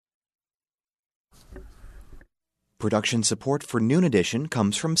Production support for Noon Edition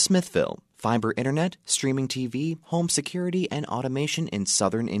comes from Smithville, fiber internet, streaming TV, home security, and automation in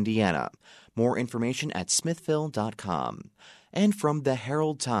southern Indiana. More information at smithville.com. And from the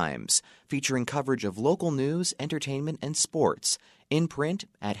Herald Times, featuring coverage of local news, entertainment, and sports, in print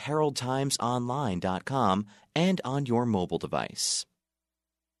at heraldtimesonline.com and on your mobile device.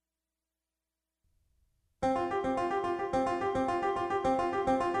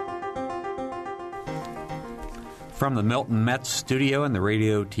 From the Milton Metz studio in the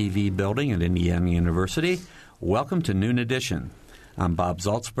Radio TV building at Indiana University, welcome to Noon Edition. I'm Bob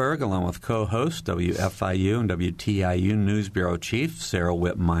Zaltsberg, along with co-host WFIU and WTIU News Bureau Chief Sarah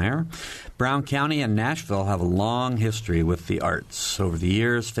Whitmire. Brown County and Nashville have a long history with the arts. Over the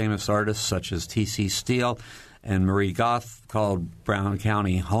years, famous artists such as T.C. Steele and Marie Goth called Brown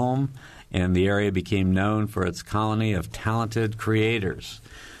County home, and the area became known for its colony of talented creators.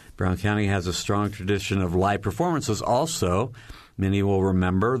 Brown County has a strong tradition of live performances also. Many will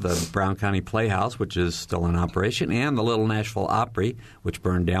remember the Brown County Playhouse, which is still in operation, and the Little Nashville Opry, which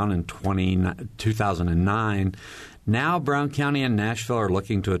burned down in 2009. Now Brown County and Nashville are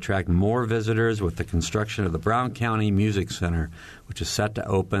looking to attract more visitors with the construction of the Brown County Music Center, which is set to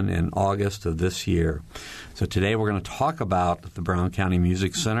open in August of this year. So today we're going to talk about the Brown County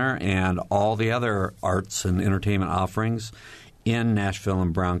Music Center and all the other arts and entertainment offerings in Nashville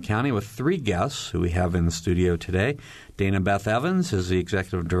and Brown County with three guests who we have in the studio today. Dana Beth Evans is the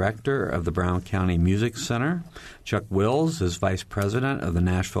Executive Director of the Brown County Music Center. Chuck Wills is Vice President of the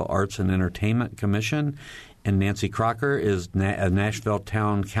Nashville Arts and Entertainment Commission. And Nancy Crocker is a Nashville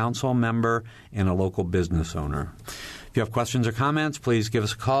Town Council member and a local business owner. If you have questions or comments, please give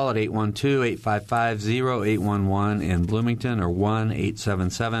us a call at 812-855-0811 in Bloomington or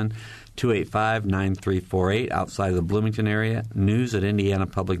 1-877-285-9348 outside of the Bloomington area, news at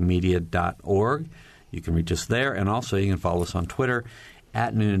indianapublicmedia.org. You can reach us there, and also you can follow us on Twitter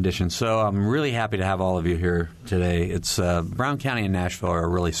at Noon Edition. So I'm really happy to have all of you here today. It's Brown County and Nashville are a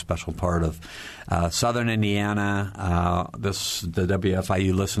really special part of southern Indiana, the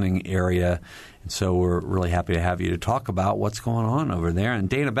WFIU listening area. And so we're really happy to have you to talk about what's going on over there. And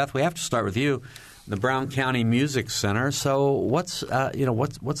Dana Beth, we have to start with you. The Brown County Music Center. So what's the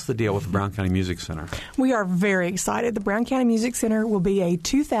deal with the Brown County Music Center? We are very excited. The Brown County Music Center will be a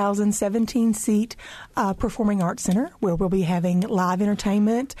 2,017-seat performing arts center where we'll be having live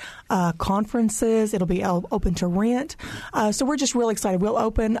entertainment, conferences. It'll be open to rent. So we're just really excited. We'll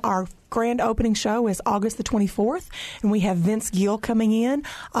open our grand opening show is August the 24th, and we have Vince Gill coming in,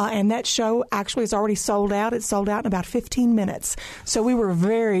 and that show actually is already sold out. It's sold out in about 15 minutes. So we were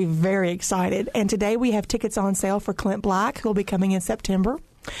very, very excited. And today we have tickets on sale for Clint Black, who will be coming in September.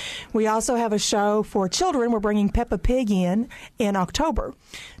 We also have a show for children. We're bringing Peppa Pig in October.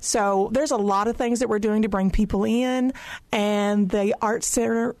 So there's a lot of things that we're doing to bring people in, and the Arts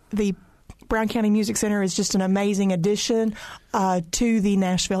Center, the Brown County Music Center is just an amazing addition to the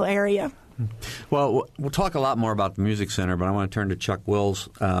Nashville area. Well, we'll talk a lot more about the Music Center, but I want to turn to Chuck Wills,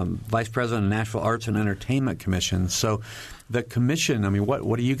 Vice President of the Nashville Arts and Entertainment Commission. So the commission, I mean,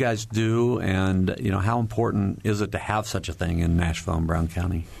 what do you guys do, and how important is it to have such a thing in Nashville and Brown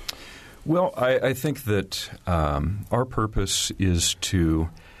County? Well, I think that our purpose is to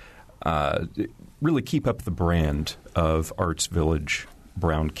really keep up the brand of Arts Village,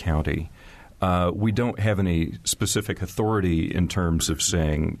 Brown County. We don't have any specific authority in terms of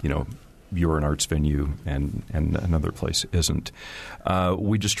saying, you're an arts venue and another place isn't.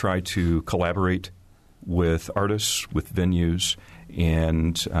 We just try to collaborate with artists, with venues,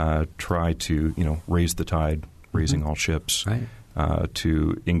 and try to, raise the tide, raising all ships, right.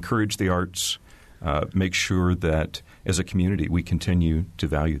 To encourage the arts, make sure that as a community we continue to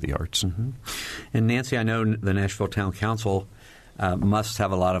value the arts. Mm-hmm. And Nancy, I know the Nashville Town Council must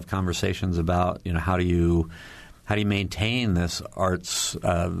have a lot of conversations about, how do you maintain this arts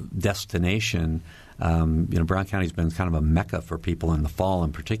destination? Brown County's been kind of a mecca for people in the fall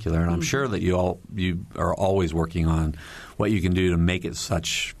in particular, and I'm sure that you are always working on what you can do to make it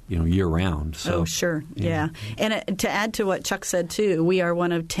such, year round. So, oh, sure, yeah. And to add to what Chuck said too, we are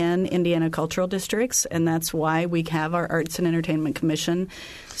one of 10 Indiana cultural districts, and that's why we have our Arts and Entertainment Commission.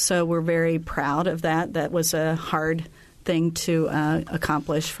 So we're very proud of that. That was a hard thing to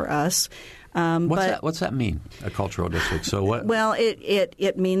accomplish for us. What's that mean, a cultural district? So what? Well,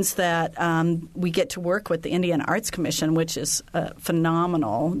 it means that we get to work with the Indiana Arts Commission, which is a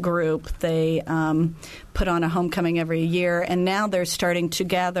phenomenal group. They put on a homecoming every year, and now they're starting to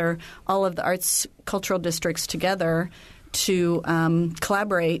gather all of the arts cultural districts together to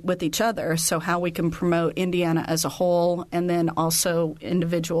collaborate with each other, so how we can promote Indiana as a whole, and then also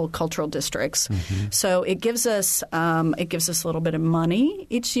individual cultural districts. So it gives us a little bit of money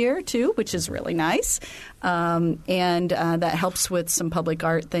each year too, which is really nice, and that helps with some public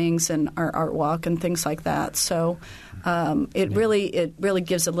art things and our art walk and things like that. So it really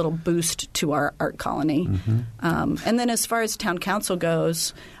gives a little boost to our art colony. And then as far as town council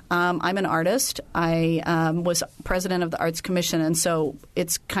goes, I'm an artist. I was president of the Arts Commission, and so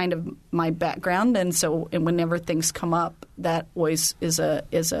it's kind of my background. And so whenever things come up, that always is a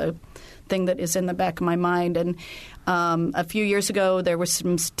thing that is in the back of my mind. And a few years ago, there were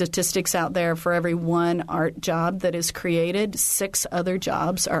some statistics out there. For every one art job that is created, 6 other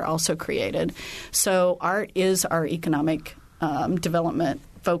jobs are also created. So art is our economic development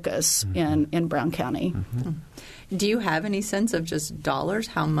focus in Brown County. Do you have any sense of just dollars,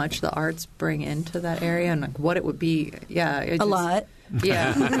 how much the arts bring into that area and like what it would be? Yeah, a lot.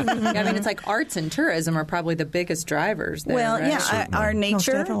 Yeah. I mean, it's like arts and tourism are probably the biggest drivers there. Well, right? yeah, our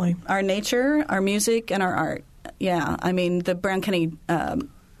nature, our music, and our art. Yeah, I mean, the Brown County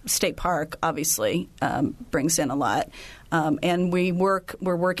State Park obviously brings in a lot, and we're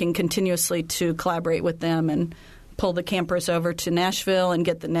working continuously to collaborate with them and pull the campers over to Nashville and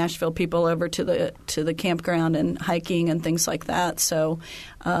get the Nashville people over to the campground and hiking and things like that. So,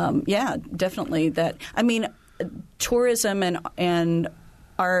 yeah, definitely that. I mean, tourism and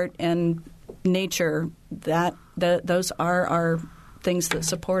art and nature, those are our things that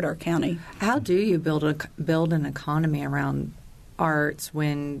support our county. How do you build an economy around arts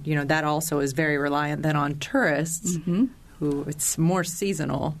when that also is very reliant then on tourists who it's more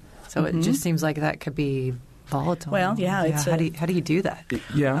seasonal? So it just seems like that could be volatile. Well, yeah. How do you do that?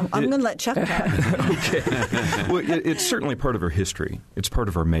 Yeah, I'm going to let Chuck talk. Okay. Well, it's certainly part of our history. It's part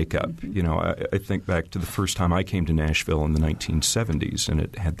of our makeup. I think back to the first time I came to Nashville in the 1970s, and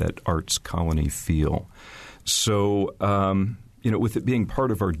it had that arts colony feel. So, with it being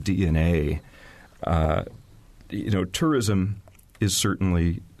part of our DNA, tourism is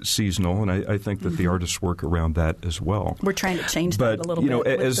certainly seasonal, and I think that the artists work around that as well. We're trying to change that a little bit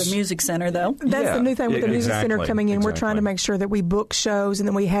with the Music Center, though. That's the new thing with the Music Center coming in. We're trying to make sure that we book shows and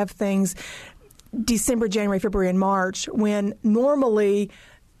then we have things December, January, February, and March when normally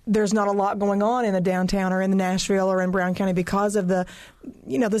there's not a lot going on in the downtown or in the Nashville or in Brown County because of the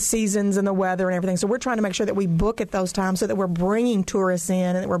seasons and the weather and everything. So we're trying to make sure that we book at those times so that we're bringing tourists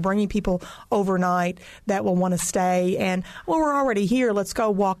in and that we're bringing people overnight that will want to stay. And, we're already here. Let's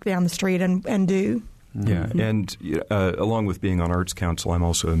go walk down the street and do. Yeah, and along with being on Arts Council, I'm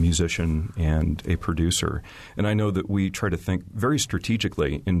also a musician and a producer. And I know that we try to think very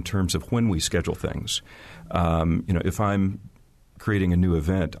strategically in terms of when we schedule things. If I'm creating a new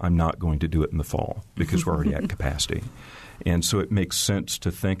event, I'm not going to do it in the fall because we're already at capacity. And so it makes sense to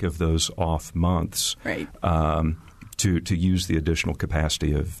think of those off months to use the additional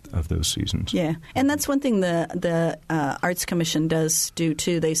capacity of those seasons. Yeah, and that's one thing the Arts Commission does do,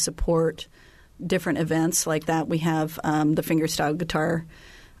 too. They support different events like that. We have the fingerstyle guitar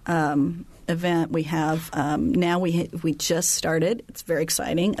event. We have now we just started, it's very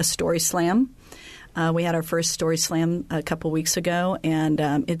exciting, a story slam. We had our first story slam a couple weeks ago, and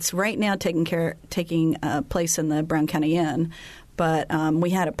it's right now taking place in the Brown County Inn. But we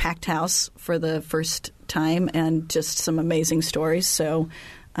had a packed house for the first time and just some amazing stories. So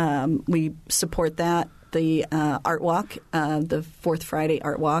we support that. The Art Walk, the Fourth Friday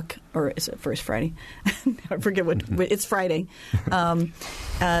Art Walk, or is it First Friday? I forget what it's Friday.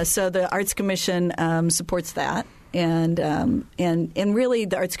 So the Arts Commission supports that. And really,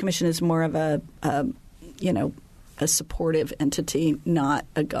 the Arts Commission is more of a supportive entity, not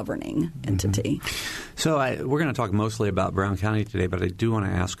a governing entity. So we're going to talk mostly about Brown County today, but I do want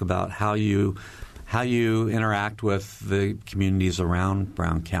to ask about how you interact with the communities around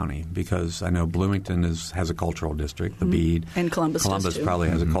Brown County, because I know Bloomington has a cultural district, the Bead. And Columbus does too. Probably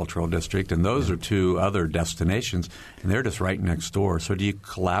has a cultural district, and those are two other destinations, and they're just right next door. So do you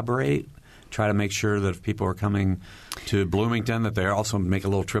collaborate? Try to make sure that if people are coming to Bloomington, that they also make a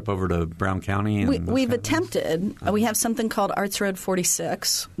little trip over to Brown County? We've attempted. We have something called Arts Road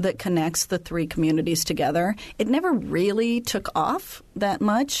 46 that connects the three communities together. It never really took off that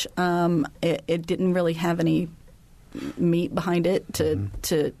much. It didn't really have any meat behind it to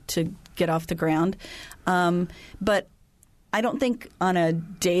get off the ground. But I don't think on a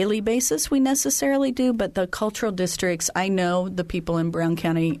daily basis we necessarily do, but the cultural districts, I know the people in Brown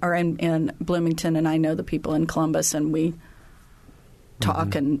County or in Bloomington, and I know the people in Columbus, and we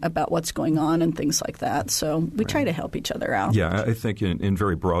talk about what's going on and things like that. So we try to help each other out. Yeah, I think in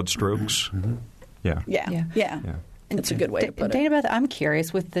very broad strokes. Yeah. It's a good way to put it. Dana Beth, I'm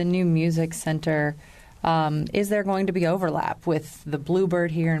curious, with the new music center, is there going to be overlap with the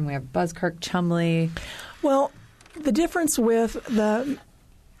Bluebird here, and we have Buzzkirk, Chumley? Well, the difference with the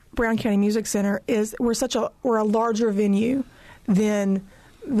Brown County Music Center is we're a larger venue than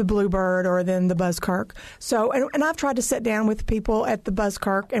the Bluebird or than the Buzzkirk. So, and I've tried to sit down with people at the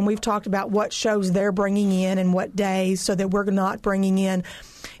Buzzkirk, and we've talked about what shows they're bringing in and what days, so that we're not bringing in.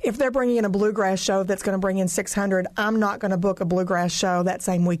 If they're bringing in a bluegrass show that's going to bring in 600, I'm not going to book a bluegrass show that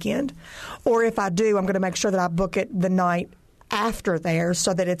same weekend. Or if I do, I'm going to make sure that I book it the night after there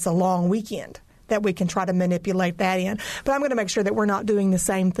so that it's a long weekend, that we can try to manipulate that in. But I'm going to make sure that we're not doing the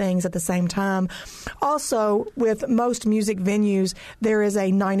same things at the same time. Also, with most music venues, there is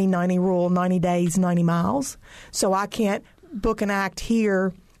a 90-90 rule, 90 days, 90 miles. So I can't book an act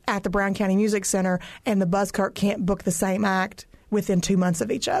here at the Brown County Music Center, and the Buzzkirk can't book the same act within 2 months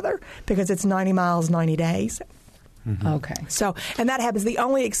of each other, because it's 90 miles, 90 days. Mm-hmm. Okay. So, and that happens. The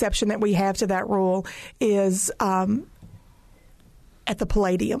only exception that we have to that rule is at the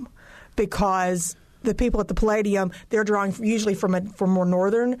Palladium, because the people at the Palladium, they're drawing usually from more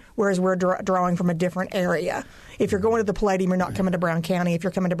northern, whereas we're drawing from a different area. If you're going to the Palladium, you're not coming to Brown County. If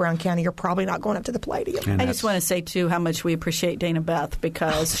you're coming to Brown County, you're probably not going up to the Palladium. I just want to say, too, how much we appreciate Dana Beth,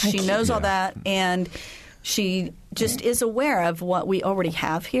 because she knows all that, and she just is aware of what we already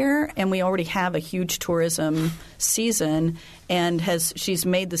have here, and we already have a huge tourism season, and she's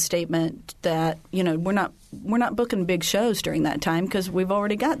made the statement that, you know, we're not booking big shows during that time because we've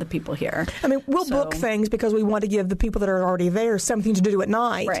already got the people here. I mean, we'll book things because we want to give the people that are already there something to do at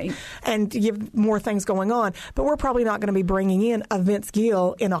night, right, and to give more things going on. But we're probably not going to be bringing in a Vince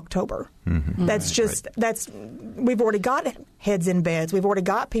Gill in October. Mm-hmm. That's we've already got heads in beds. We've already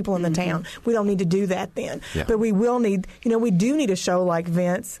got people in the town. We don't need to do that then. Yeah. But we will need, we do need a show like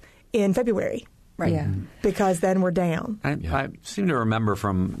Vince in February. Right. Yeah. Because then we're down. I seem to remember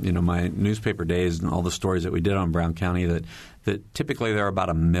from my newspaper days and all the stories that we did on Brown County that typically there are about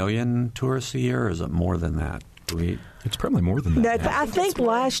 1 million tourists a year. Or is it more than that? It's probably more than that. I think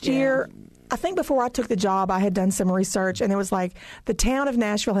last year, I think before I took the job, I had done some research, and it was like the town of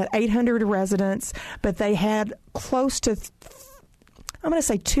Nashville had 800 residents, but they had close to I'm going to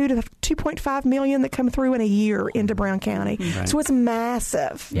say 2 to 2.5 million that come through in a year into Brown County. Right. So it's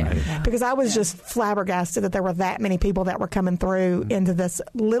massive. Yeah. Right. Yeah. Because I was just flabbergasted that there were that many people that were coming through into this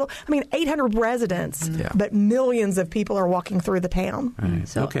 800 residents, but millions of people are walking through the town. Right.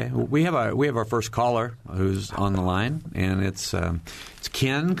 So, okay. Well, we have our first caller who's on the line, and it's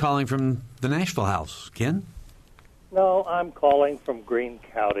Ken calling from the Nashville House. Ken? No, I'm calling from Greene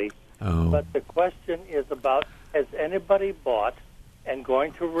County. Oh. But the question is about, has anybody bought and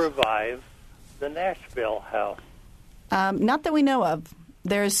going to revive the Nashville House? Not that we know of.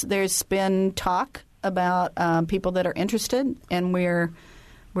 There's been talk about people that are interested, and we're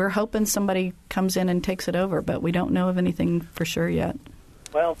hoping somebody comes in and takes it over, but we don't know of anything for sure yet.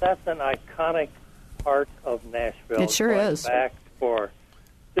 Well, that's an iconic part of Nashville. It sure is. Back for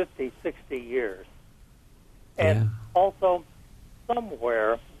 50, 60 years. And also,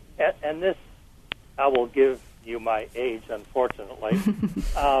 somewhere, and this I will give you my age, unfortunately,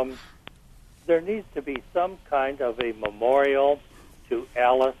 there needs to be some kind of a memorial to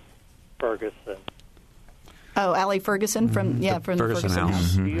Alice Ferguson. Oh, Allie Ferguson from the Ferguson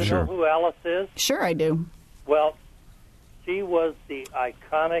House. Do you know who Alice is? Sure, I do. Well, she was the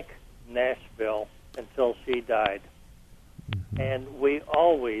iconic Nashville until she died. Mm-hmm. And we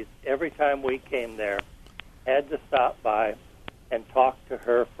always, every time we came there, had to stop by and talk to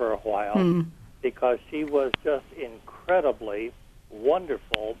her for a while because she was just incredibly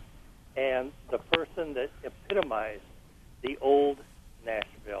wonderful and the person that epitomized the old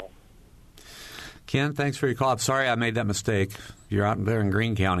Nashville. Ken, thanks for your call. I'm sorry I made that mistake. You're out there in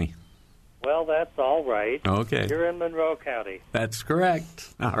Greene County. Well, that's all right. Okay. You're in Monroe County. That's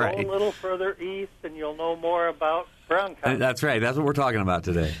correct. All right. Go a little further east, and you'll know more about Brown County. That's right. That's what we're talking about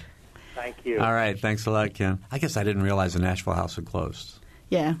today. Thank you. All right. Thanks a lot, Ken. I guess I didn't realize the Nashville House had closed.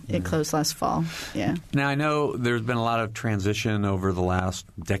 Yeah, it closed last fall. Yeah. Now, I know there's been a lot of transition over the last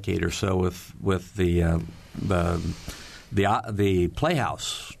decade or so with the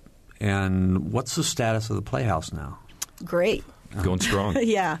Playhouse. And what's the status of the Playhouse now? Great. Going strong.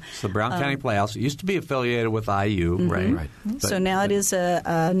 Yeah. It's the Brown County Playhouse. It used to be affiliated with IU, right? So now it is a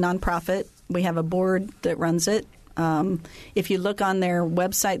nonprofit. We have a board that runs it. If you look on their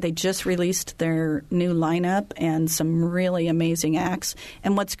website, they just released their new lineup and some really amazing acts.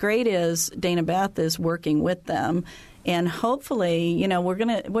 And what's great is Dana Beth is working with them And hopefully,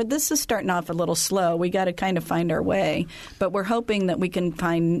 this is starting off a little slow. We got to kind of find our way. But we're hoping that we can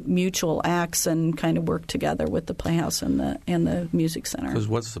find mutual acts and kind of work together with the Playhouse and the Music Center. Because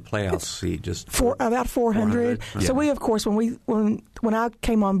what's the Playhouse seat? Just about 400. Yeah. So we, of course, when I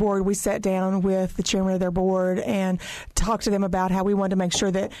came on board, we sat down with the chairman of their board and talked to them about how we wanted to make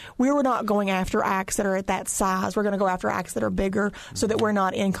sure that we were not going after acts that are at that size. We're going to go after acts that are bigger so that we're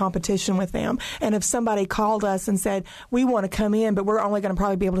not in competition with them. And if somebody called us and said, we want to come in, but we're only going to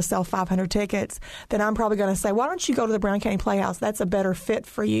probably be able to sell 500 tickets, then I'm probably going to say, why don't you go to the Brown County Playhouse? That's a better fit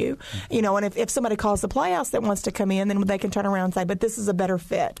for you. And if somebody calls the Playhouse that wants to come in, then they can turn around and say, but this is a better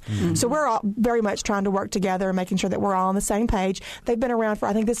fit. Mm-hmm. So we're all very much trying to work together and making sure that we're all on the same page. They've been around for,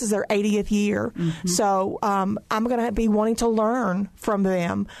 I think this is their 80th year. Mm-hmm. So I'm going to be wanting to learn from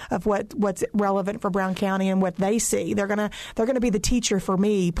them of what's relevant for Brown County and what they see. They're going to be the teacher for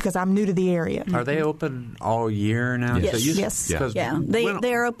me because I'm new to the area. Are they open all year now? Yes. Yes. Yeah.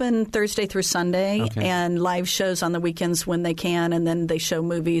 They are open Thursday through Sunday and live shows on the weekends when they can, and then they show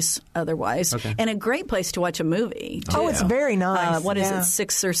movies otherwise. Okay. And a great place to watch a movie, too. Oh, it's very nice. What is it,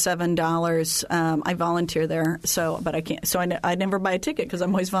 $6 or $7? I volunteer there, but I can't. So I never buy a ticket because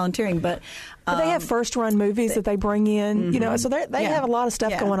I'm always volunteering. But they have first-run movies that they bring in, mm-hmm. So they have a lot of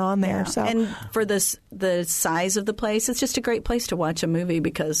stuff going on there. Yeah. So. And for the size of the place, it's just a great place to watch a movie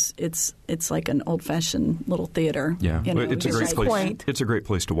because it's like an old-fashioned little theater. Yeah, it's a great place. Quaint. It's a great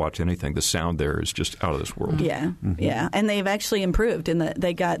place to watch anything. The sound there is just out of this world. Yeah, mm-hmm. Yeah, and they've actually improved in that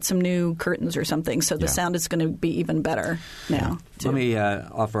they got some new curtains or something, so the sound is going to be even better now. Too. Let me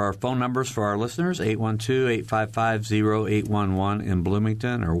offer our phone numbers for our listeners: 812-855-0811 in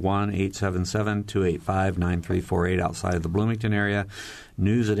Bloomington, or 1-877-285-9348 outside of the Bloomington area.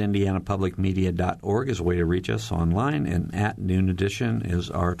 News@indianapublicmedia.org is a way to reach us online, and @Noon Edition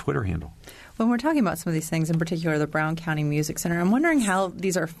is our Twitter handle. When we're talking about some of these things, in particular the Brown County Music Center, I'm wondering how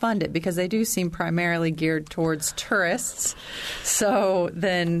these are funded because they do seem primarily geared towards tourists. So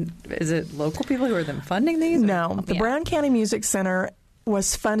then is it local people who are then funding these? No. The Brown County Music Center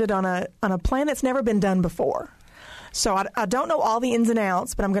was funded on a plan that's never been done before. So I don't know all the ins and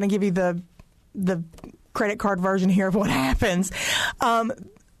outs, but I'm going to give you the credit card version here of what happens.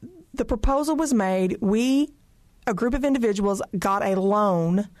 The proposal was made. A group of individuals, got a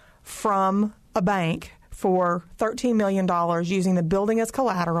loan from a bank for $13 million using the building as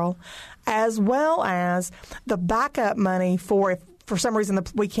collateral, as well as the backup money for if for some reason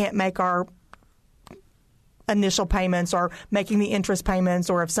we can't make our initial payments or making the interest payments,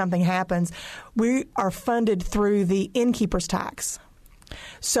 or if something happens, we are funded through the innkeeper's tax.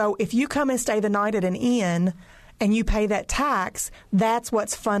 So if you come and stay the night at an inn and you pay that tax, that's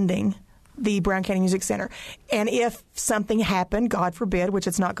what's funding the Brown County Music Center. And if something happened, God forbid, which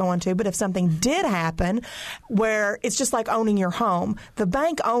it's not going to, but if something did happen where it's just like owning your home, the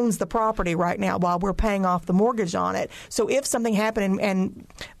bank owns the property right now while we're paying off the mortgage on it. So if something happened and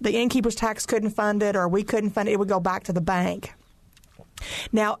the innkeeper's tax couldn't fund it or we couldn't fund it, it would go back to the bank.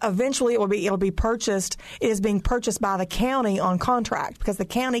 Now, eventually it'll be purchased. It is being purchased by the county on contract because the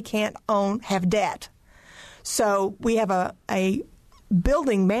county can't have debt. So we have a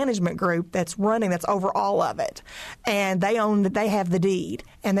building management group that's over all of it, and they have the deed,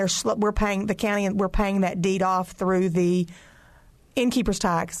 and we're paying the county, and we're paying that deed off through the innkeeper's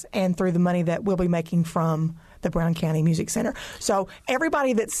tax and through the money that we'll be making from the Brown County Music Center. So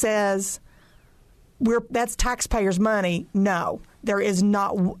everybody that says that's taxpayers' money, no. There is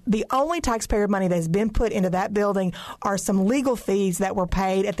not. The only taxpayer money that has been put into that building are some legal fees that were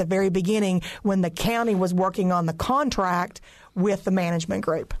paid at the very beginning when the county was working on the contract with the management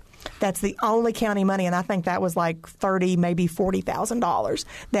group. That's the only county money, and I think that was like $30,000, maybe $40,000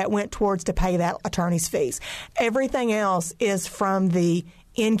 that went towards to pay that attorney's fees. Everything else is from the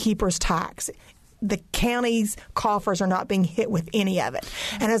innkeeper's tax. The county's coffers are not being hit with any of it.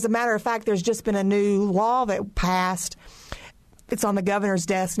 And as a matter of fact, there's just been a new law that passed. It's on the governor's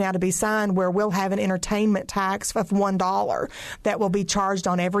desk now to be signed, where we'll have an entertainment tax of $1 that will be charged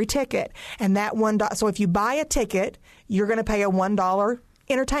on every ticket. And that $1, so if you buy a ticket, you're going to pay a $1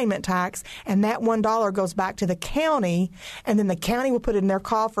 entertainment tax, and that $1 goes back to the county, and then the county will put it in their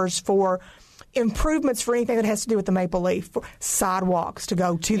coffers for improvements for anything that has to do with the Maple Leaf, for sidewalks to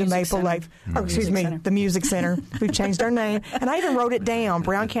go to the Maple Leaf, the Music Center. We've changed our name, and I even wrote it down,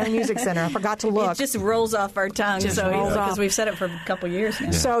 Brown County Music Center. I forgot to look. It just rolls off our tongue, because we've said it for a couple of years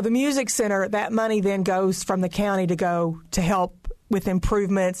now. So the Music Center, that money then goes from the county to go to help with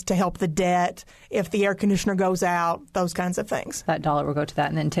improvements to help the debt, if the air conditioner goes out, those kinds of things. That dollar will go to that,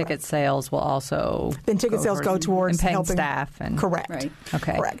 and then ticket sales will also go towards and paying helping staff. And correct. Right.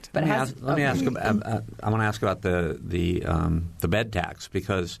 Okay. Correct. But let me ask. I want to ask about the bed tax,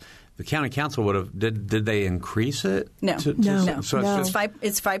 because the county council would have did they increase it? No. No. So No. it's just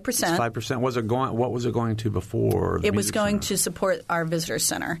It's 5%. It's 5%. What was it going to before? It was going to support our visitor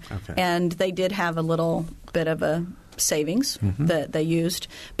center. Okay. And they did have a little bit of a savings that they used.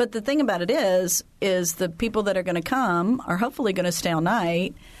 But the thing about it is the people that are going to come are hopefully going to stay all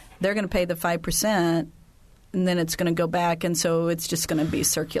night. They're going to pay the 5%. And then it's going to go back, and so it's just going to be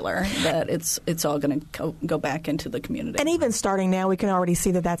circular, that it's all going to go back into the community. And even starting now, we can already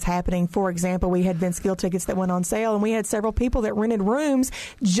see that that's happening. For example, we had Vince Gill tickets that went on sale, and we had several people that rented rooms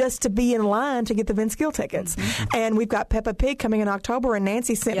just to be in line to get the Vince Gill tickets. And we've got Peppa Pig coming in October, and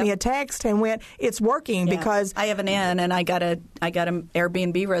Nancy sent me a text and went, "It's working," because I have an inn, and I got an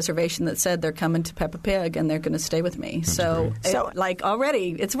Airbnb reservation that said they're coming to Peppa Pig and they're going to stay with me. So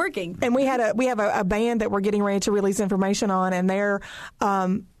already it's working. And we have a band that we're getting ready to release information on, and they're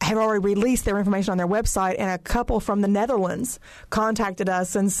have already released their information on their website. And a couple from the Netherlands contacted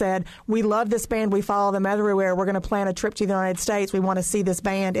us and said, "We love this band. We follow them everywhere. We're going to plan a trip to the United States. We want to see this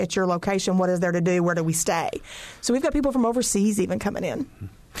band at your location. What is there to do? Where do we stay?" So we've got people from overseas even coming in.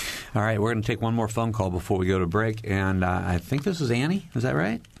 All right, we're going to take one more phone call before we go to break, and I think this is Annie. Is that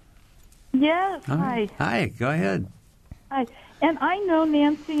right? Yes. All right. Hi. Go ahead. Hi. And I know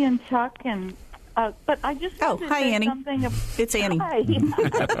Nancy and Chuck, and but I just wanted to hi, say Annie. something. It's Annie. Hi.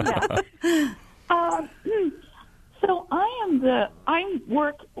 So I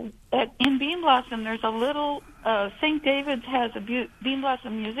work in Bean Blossom. There's a little St. David's has a Bean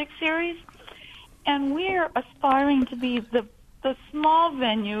Blossom music series, and we're aspiring to be the small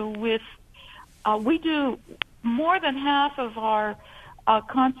venue with. We do more than half of our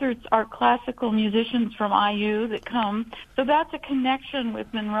concerts are classical musicians from IU that come. So that's a connection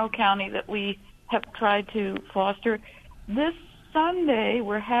with Monroe County that we have tried to foster. This Sunday,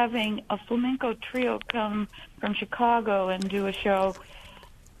 we're having a flamenco trio come from Chicago and do a show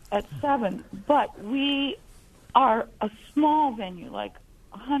at 7. But we are a small venue, like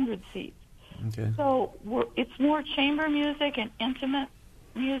 100 seats. Okay. So it's more chamber music and intimate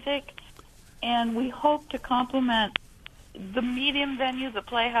music, and we hope to complement the medium venue, the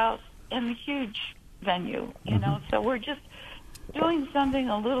Playhouse, and the huge venue, you know. So we're just doing something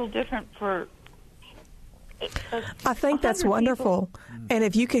a little different for I think that's wonderful. And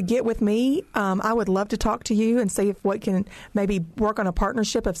if you could get with me, I would love to talk to you and see if we can maybe work on a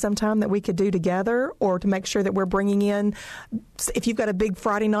partnership of some time that we could do together, or to make sure that we're bringing in, if you've got a big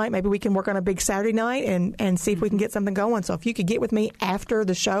Friday night, maybe we can work on a big Saturday night and see if we can get something going. So if you could get with me after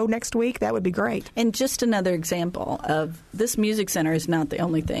the show next week, that would be great. And just another example of this music center is not the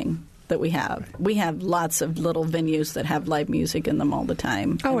only thing that we have. We have lots of little venues that have live music in them all the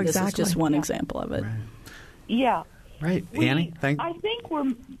time. Oh, and exactly. This is just one example of it. Right. Yeah. Right. Annie, I think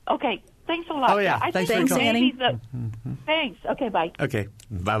we're okay. Thanks a lot. Oh, yeah. I Thanks think for Annie. Thanks. Okay, bye. Okay.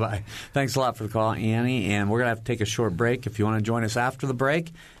 Bye-bye. Thanks a lot for the call, Annie. And we're going to have to take a short break. If you want to join us after the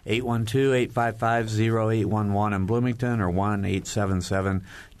break, 812-855-0811 in Bloomington, or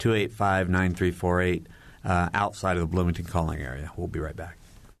 1-877-285-9348 outside of the Bloomington calling area. We'll be right back.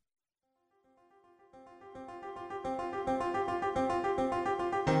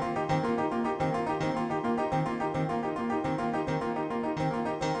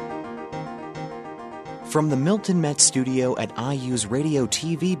 From the Milton Met studio at IU's Radio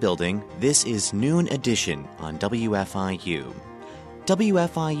TV building, this is Noon Edition on WFIU.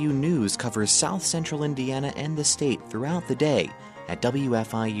 WFIU News covers South Central Indiana and the state throughout the day at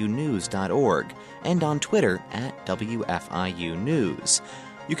WFIUnews.org and on Twitter at WFIU News.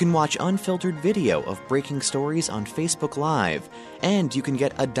 You can watch unfiltered video of breaking stories on Facebook Live, and you can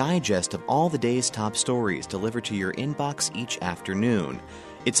get a digest of all the day's top stories delivered to your inbox each afternoon.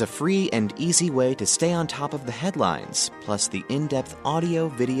 It's a free and easy way to stay on top of the headlines, plus the in-depth audio,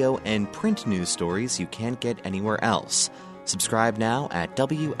 video, and print news stories you can't get anywhere else. Subscribe now at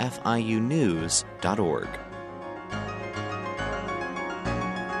WFIUnews.org.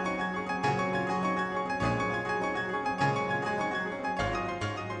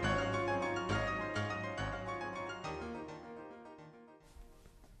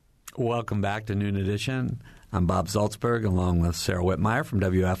 Welcome back to Noon Edition. I'm Bob Zaltzberg, along with Sarah Whitmire from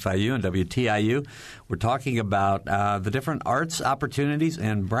WFIU and WTIU. We're talking about the different arts opportunities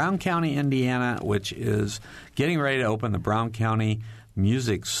in Brown County, Indiana, which is getting ready to open the Brown County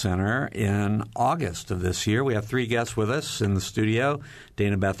Music Center in August of this year. We have 3 guests with us in the studio.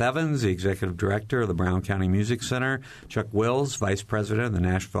 Dana Beth Evans, the Executive Director of the Brown County Music Center, Chuck Wills, Vice President of the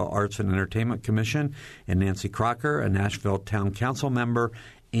Nashville Arts and Entertainment Commission, and Nancy Crocker, a Nashville Town Council member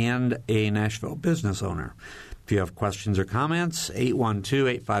and a Nashville business owner. If you have questions or comments,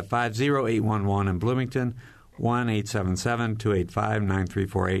 812-855-0811 in Bloomington,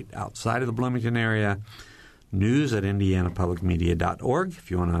 1-877-285-9348 outside of the Bloomington area. News at indianapublicmedia.org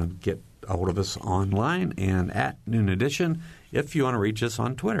if you want to get a hold of us online, and at Noon Edition if you want to reach us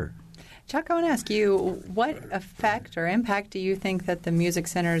on Twitter. Chuck, I want to ask you, what effect or impact do you think that the Music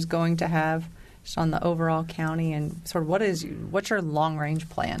Center is going to have just on the overall county, and sort of what's your long-range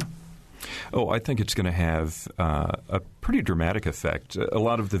plan? Oh, I think it's going to have a pretty dramatic effect. A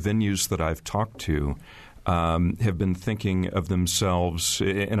lot of the venues that I've talked to have been thinking of themselves,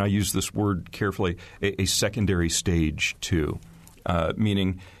 and I use this word carefully, a secondary stage too,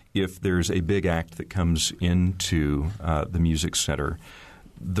 meaning if there's a big act that comes into the Music Center,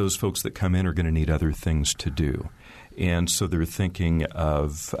 those folks that come in are going to need other things to do. And so they're thinking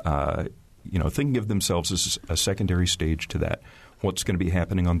of themselves as a secondary stage to that. What's going to be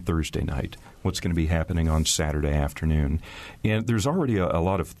happening on Thursday night? What's going to be happening on Saturday afternoon? And there's already a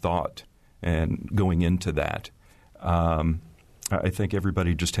lot of thought and going into that. I think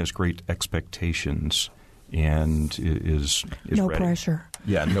everybody just has great expectations and is no ready. Pressure.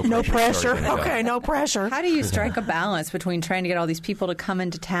 Yeah, no pressure. No pressure. Sorry, Okay, no pressure. How do you strike a balance between trying to get all these people to come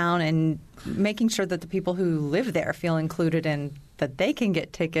into town and making sure that the people who live there feel included and that they can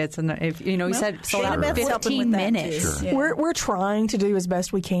get tickets? And if you said sold out in 15 minutes. Sure. We're trying to do as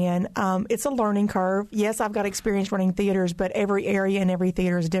best we can. It's a learning curve. Yes, I've got experience running theaters, but every area and every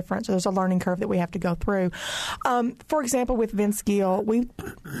theater is different. So there's a learning curve that we have to go through. For example, with Vince Gill, we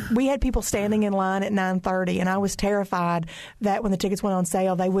had people standing in line at 9:30, and I was terrified that when the tickets went on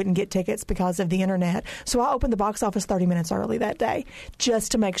sale, they wouldn't get tickets because of the internet. So I opened the box office 30 minutes early that day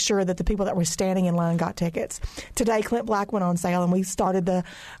just to make sure that the people that were standing in line got tickets. Today, Clint Black went on sale, and we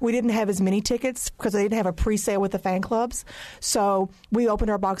didn't have as many tickets because they didn't have a pre-sale with the fan clubs. So we opened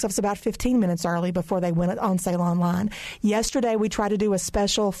our box office about 15 minutes early before they went on sale online. Yesterday, we tried to do a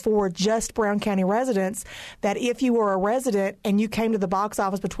special for just Brown County residents that if you were a resident and you came to the box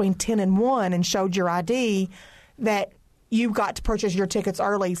office between 10 and 1 and showed your ID, that you got to purchase your tickets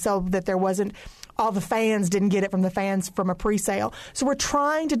early so that there wasn't all the fans didn't get it from the fans from a pre-sale. So we're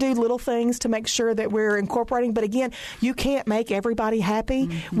trying to do little things to make sure that we're incorporating. But again, you can't make everybody happy.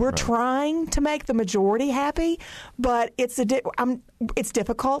 Mm-hmm. We're trying to make the majority happy, but it's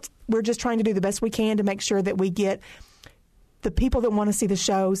difficult. We're just trying to do the best we can to make sure that we get the people that want to see the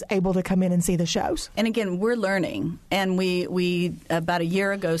shows able to come in and see the shows. And again, we're learning. And we about a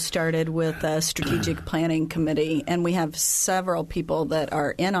year ago started with a strategic planning committee, and we have several people that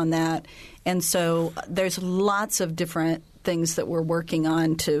are in on that. And so there's lots of different things that we're working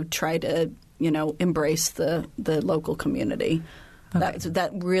on to try to, embrace the local community. Okay.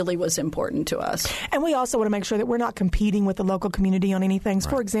 That really was important to us. And we also want to make sure that we're not competing with the local community on anything. Right.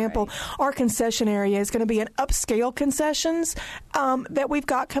 For example, our concession area is going to be an upscale concessions that we've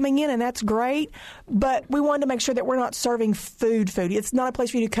got coming in, and that's great. But we wanted to make sure that we're not serving food. It's not a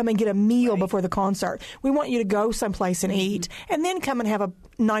place for you to come and get a meal before the concert. We want you to go someplace and eat, and then come and have a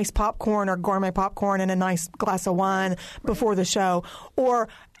nice popcorn or gourmet popcorn and a nice glass of wine before the show. Or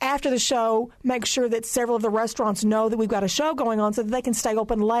after the show, make sure that several of the restaurants know that we've got a show going on so that they can stay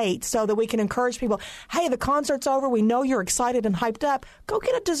open late, so that we can encourage people, hey, the concert's over. We know you're excited and hyped up. Go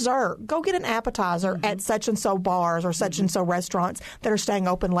get a dessert. Go get an appetizer at such-and-so bars or such-and-so restaurants that are staying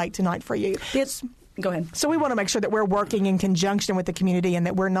open late tonight for you. Go ahead. So we want to make sure that we're working in conjunction with the community and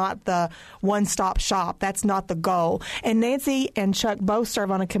that we're not the one-stop shop. That's not the goal. And Nancy and Chuck both serve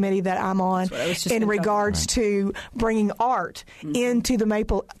on a committee that I'm on in regards to bringing art into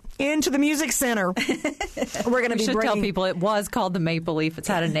the Music Center. We're going to be tell people it was called the Maple Leaf. It's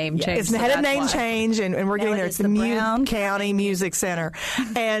had a name change. It's had a name change, and we're getting there. It's the Brown County Music Center.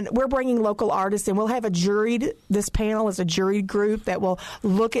 And we're bringing local artists, and we'll have this panel is a juried group that will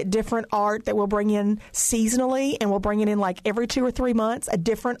look at different art that we'll bring in seasonally, and we'll bring it in like every 2 or 3 months. A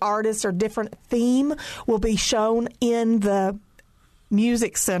different artist or different theme will be shown in the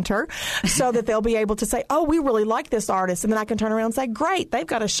Music Center so that they'll be able to say, oh, we really like this artist. And then I can turn around and say, great, they've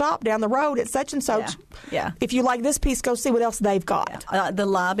got a shop down the road at such and such. Yeah. If you like this piece, go see what else they've got. Yeah. The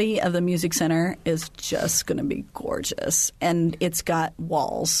lobby of the Music Center is just going to be gorgeous. And it's got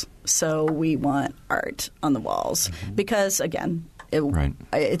walls. So we want art on the walls because, again,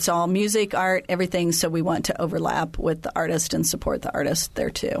 it's all music, art, everything. So we want to overlap with the artist and support the artist there,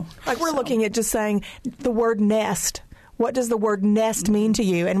 too. Like we're looking at just saying the word nest. What does the word nest mean to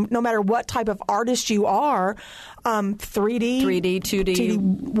you? And no matter what type of artist you are, 3D, 2D,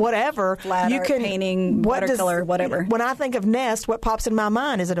 whatever, flat art, painting, watercolor, whatever. When I think of nest, what pops in my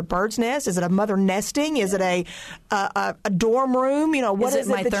mind? Is it a bird's nest? Is it a mother nesting? Is it a dorm room? What is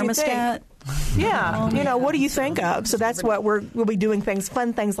it my that thermostat? you think? Yeah, what do you think of? So that's what we'll be doing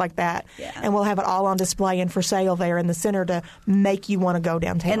fun things like that, and we'll have it all on display and for sale there in the center to make you want to go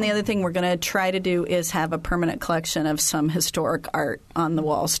downtown. And the other thing we're going to try to do is have a permanent collection of some historic art on the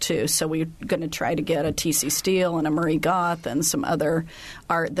walls too. So we're going to try to get a T.C. Steele and a Marie Goth and some other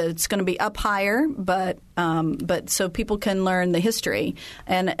art that's going to be up higher, but so people can learn the history.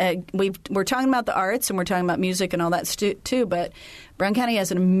 And we're talking about the arts and we're talking about music and all that too, but Brown County has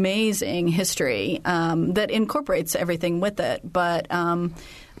an amazing history that incorporates everything with it. But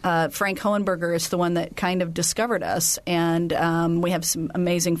Frank Hohenberger is the one that kind of discovered us, and we have some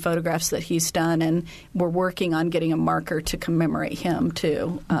amazing photographs that he's done, and we're working on getting a marker to commemorate him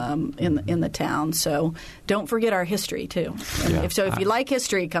too in the town. So don't forget our history too. And if you like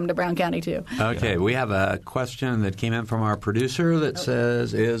history, come to Brown County too. Okay, we have a question that came in from our producer that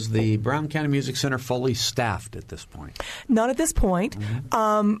says, "Is the Brown County Music Center fully staffed at this point?" Not at this point.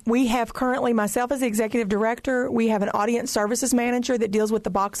 We have currently myself as the executive director. We have an audience services manager that deals with the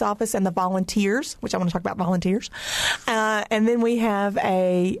box office and the volunteers, which I want to talk about volunteers. And then we have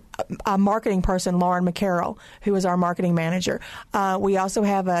a marketing person, Lauren McCarroll, who is our marketing manager. We also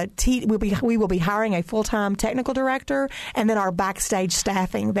have we will be hiring a full-time technical director, and then our backstage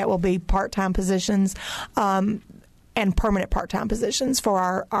staffing that will be part-time positions. And permanent part-time positions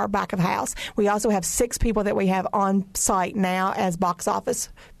for our back of house. We also have 6 people that we have on site now as box office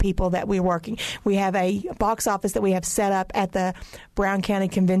people that we're working. We have a box office that we have set up at the Brown County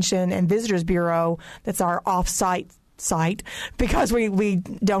Convention and Visitors Bureau. That's our off-site site because we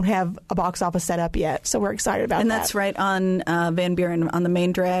don't have a box office set up yet. So we're excited about that. And that's right on Van Buren on the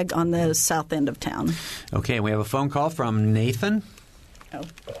main drag on the south end of town. Okay, we have a phone call from Nathan. Oh.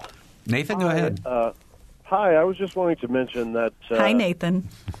 Nathan, go ahead. Hi, I was just wanting to mention that... Hi, Nathan.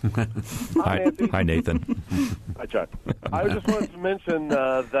 Hi, Nancy. Hi, Nathan. Hi, Chuck. I was just wanted to mention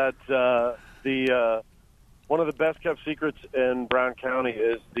that one of the best-kept secrets in Brown County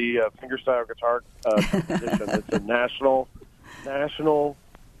is the fingerstyle guitar competition. It's a national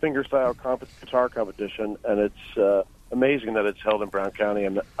fingerstyle guitar competition, and it's amazing that it's held in Brown County.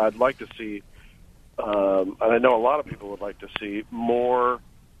 And I'd like to see, and I know a lot of people would like to see, more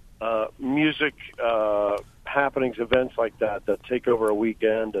music happenings, events like that take over a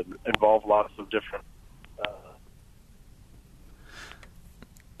weekend and involve lots of different.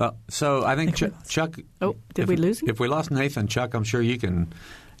 So I think Chuck. Oh, did we lose him? If we lost Nathan, Chuck, I'm sure you can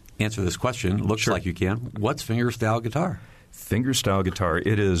answer this question. Looks like you can. What's fingerstyle guitar? Fingerstyle guitar.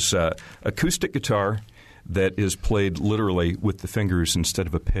 It is acoustic guitar that is played literally with the fingers instead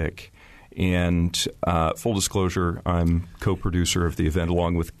of a pick. And full disclosure, I'm co-producer of the event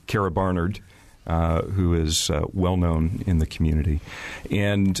along with Kara Barnard, who is well-known in the community.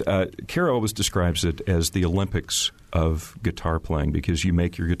 And Kara always describes it as the Olympics of guitar playing because you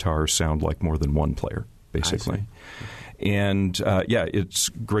make your guitar sound like more than one player, basically. And, it's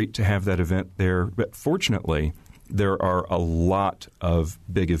great to have that event there. But fortunately, there are a lot of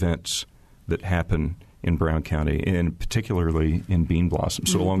big events that happen in Brown County, and particularly in Bean Blossom.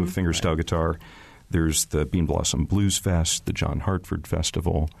 So along with fingerstyle guitar, there's the Bean Blossom Blues Fest, the John Hartford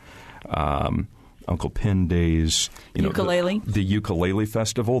Festival, Uncle Penn Days. Ukulele. The Ukulele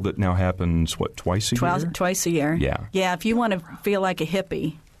Festival that now happens, twice a year? Twice a year. Yeah. Yeah, if you want to feel like a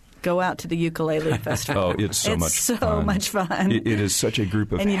hippie, go out to the Ukulele Festival. Oh, it's so much fun. It is such a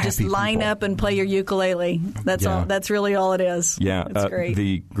group of and you happy just line people. up and play your ukulele. That's all. That's really all it is. Yeah, it's great.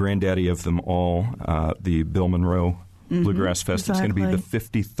 The granddaddy of them all, the Bill Monroe Bluegrass Fest. It's going to be the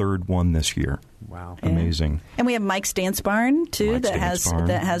 53rd one this year. Wow, amazing! And we have Mike's Dance Barn too that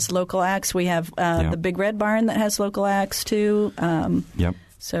has local acts. We have the Big Red Barn that has local acts too. Yep.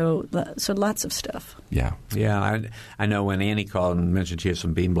 So lots of stuff. Yeah. I know when Annie called and mentioned she has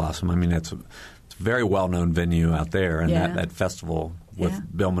some Bean Blossom. I mean, it's a very well-known venue out there, and that festival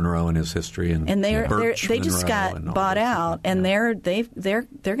with Bill Monroe and his history, and they just got bought out, and they're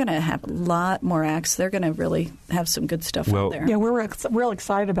going to have a lot more acts. They're going to really have some good stuff out there. Yeah, we're real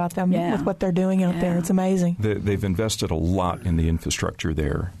excited about them with what they're doing out there. It's amazing. They've invested a lot in the infrastructure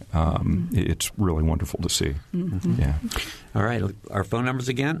there. It's really wonderful to see. Mm-hmm. Yeah. All right. Our phone numbers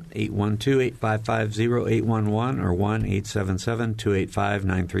again, 812-855-0811 or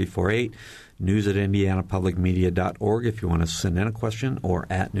 1-877-285-9348. news@indianapublicmedia.org if you want to send in a question, or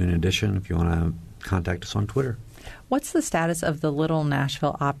at Noon Edition if you want to contact us on Twitter. What's the status of the Little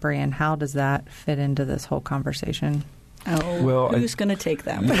Nashville Opry, and how does that fit into this whole conversation? Oh, Well, who's going to take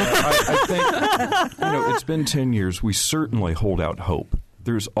that one? I think, it's been 10 years. We certainly hold out hope.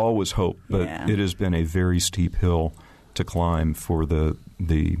 There's always hope, but it has been a very steep hill to climb for the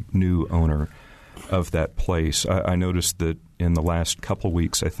new owner of that place. I noticed that in the last couple of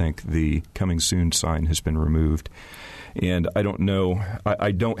weeks, I think the Coming Soon sign has been removed. And I don't know.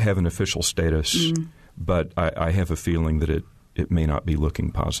 I don't have an official status, but I have a feeling that it may not be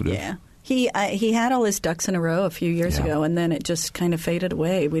looking positive. Yeah. He had all his ducks in a row a few years ago, and then it just kind of faded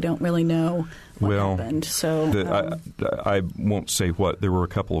away. We don't really know what happened. So I won't say what. There were a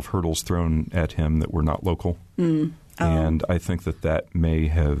couple of hurdles thrown at him that were not local, and I think that may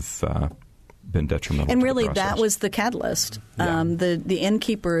have been detrimental. And to really, the process. that was the catalyst. Yeah. The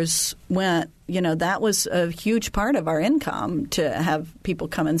innkeepers went. That was a huge part of our income to have people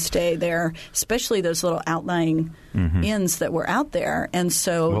come and stay there, especially those little outlying inns that were out there. And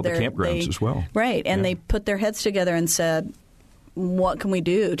so the campgrounds as well, right? And they put their heads together and said, "What can we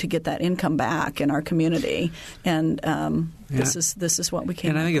do to get that income back in our community?" And this is what we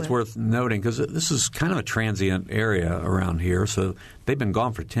came. And I think up it's with. worth noting because this is kind of a transient area around here. So they've been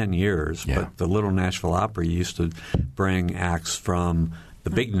gone for 10 years. Yeah. But the Little Nashville Opry used to bring acts from the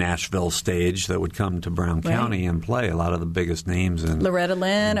big Nashville stage that would come to Brown County and play a lot of the biggest names in Loretta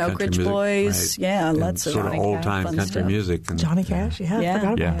Lynn, in Oak country Ridge music, Boys, right. lots of sort of old time fun country stuff. music. And, Johnny Cash, I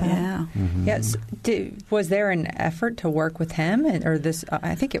forgot about that. Yeah. Yes. Was there an effort to work with him, or this?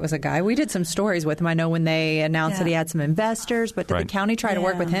 I think it was a guy. We did some stories with him. I know when they announced that he had some investors, but did the county try to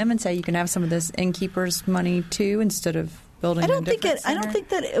work with him and say you can have some of this innkeeper's money too instead of building? I don't think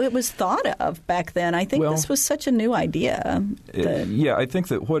that it was thought of back then. I think this was such a new idea. I think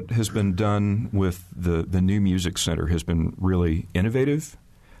that what has been done with the new music center has been really innovative.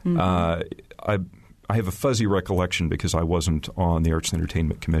 I have a fuzzy recollection because I wasn't on the Arts and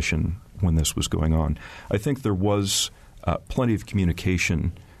Entertainment Commission when this was going on. I think there was plenty of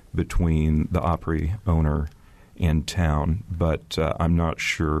communication between the Opry owner and town, but I'm not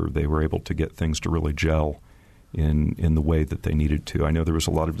sure they were able to get things to really gel in the way that they needed to. I know there was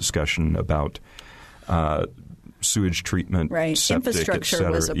a lot of discussion about sewage treatment, septic,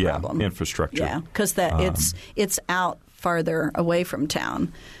 infrastructure was a problem. Infrastructure, because it's out farther away from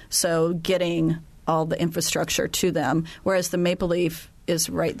town, so getting all the infrastructure to them, whereas the Maple Leaf is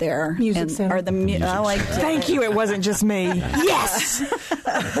right there. Music Center. Thank you. It wasn't just me. Yes,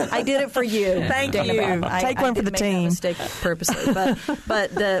 I did it for you. Thank you. Take one for the team. Mistake purposely,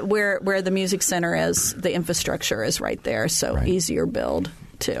 but where the Music Center is, the infrastructure is right there, so easier build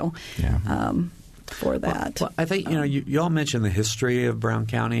too. Yeah. For that. Well, I think you all mentioned the history of Brown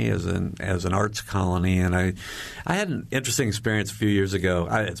County as an arts colony, and I had an interesting experience a few years ago.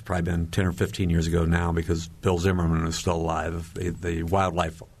 It's probably been 10 or 15 years ago now because Bill Zimmerman is still alive, the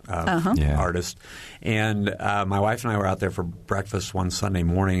wildlife artist. And my wife and I were out there for breakfast one Sunday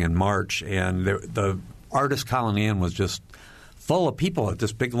morning in March, and the Artist Colony Inn was just full of people at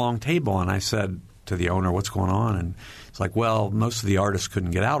this big long table, and I said to the owner, "What's going on?" And it's like, well, most of the artists couldn't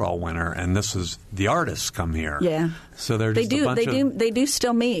get out all winter, and this is the artists come here. Yeah, so they're just they do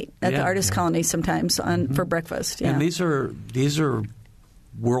still meet at the Artist Colony sometimes for breakfast. Yeah, and these are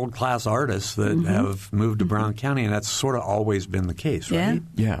world class artists that have moved to Brown County, and that's sort of always been the case, right?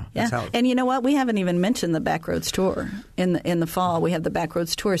 Yeah. And you know what? We haven't even mentioned the Backroads Tour in the fall. We have the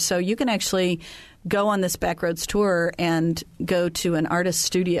Backroads Tour, so you can actually go on this Backroads Tour and go to an artist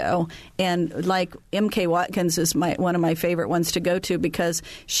studio. And like M.K. Watkins is one of my favorite ones to go to because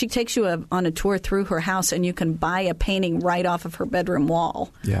she takes you on a tour through her house, and you can buy a painting right off of her bedroom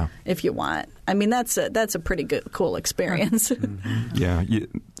wall if you want. I mean, that's a pretty cool experience. Yeah.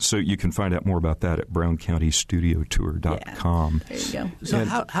 So you can find out more about that at browncountystudiotour.com. There you go. So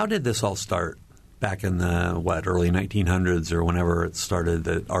how did this all start? Back in the early 1900s or whenever it started,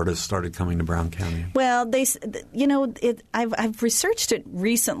 that artists started coming to Brown County. Well, I've researched it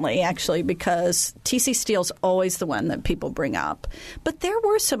recently actually because T.C. Steele's always the one that people bring up, but there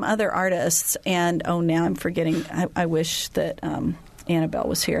were some other artists, and now I'm forgetting. I wish that Annabelle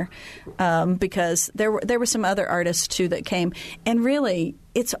was here because there were some other artists too that came, and really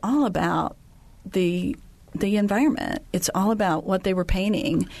it's all about the environment. It's all about what they were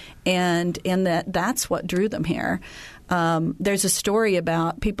painting, and that's what drew them here. There's a story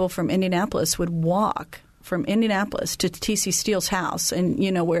about people from Indianapolis would walk from Indianapolis to T.C. Steele's house, and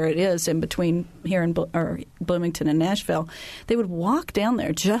you know where it is in between here in Bloomington and Nashville. They would walk down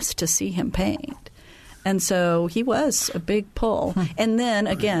there just to see him paint. And so he was a big pull. And then,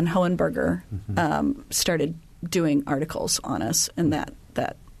 again, Hohenberger started doing articles on us, and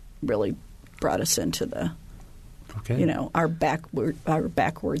that really brought us into the Okay. our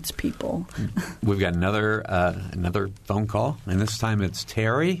backwards people. We've got another phone call, and this time it's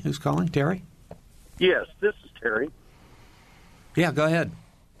Terry who's calling. Terry? Yes, this is Terry. Yeah, go ahead.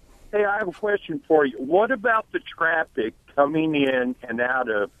 Hey, I have a question for you. What about the traffic coming in and out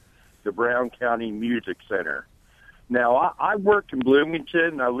of the Brown County Music Center? Now, I work in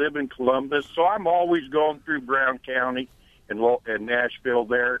Bloomington, I live in Columbus, so I'm always going through Brown County and Nashville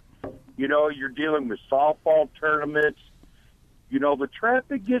there. You're dealing with softball tournaments. The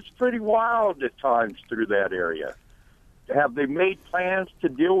traffic gets pretty wild at times through that area. Have they made plans to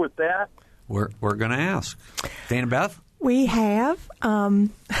deal with that? We're going to ask. Dana Beth? We have.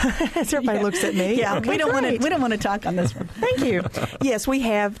 As everybody looks at me. Yeah, okay, we don't want to talk on this one. Thank you. Yes, we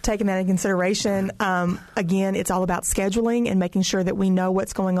have taken that into consideration. Again, it's all about scheduling and making sure that we know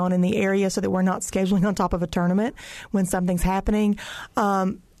what's going on in the area so that we're not scheduling on top of a tournament when something's happening.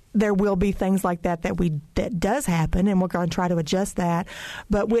 There will be things like that does happen, and we're going to try to adjust that.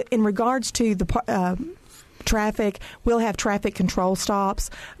 But in regards to the traffic, we'll have traffic control stops.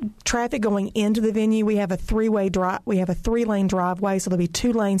 Traffic going into the venue, we have a three-lane driveway, so there'll be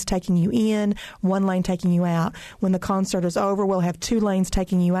 2 lanes taking you in, 1 lane taking you out. When the concert is over, we'll have 2 lanes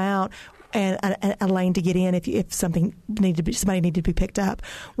taking you out, and a lane to get in if somebody needed to be picked up.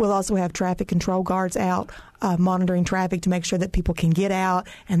 We'll also have traffic control guards out monitoring traffic to make sure that people can get out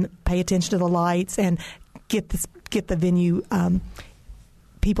and pay attention to the lights and get the venue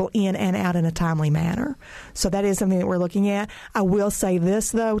people in and out in a timely manner. So that is something that we're looking at. I will say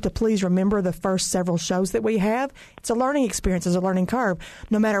this, though, to please remember the first several shows that we have. It's a learning experience. It's a learning curve.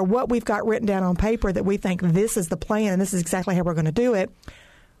 No matter what we've got written down on paper that we think this is the plan and this is exactly how we're going to do it,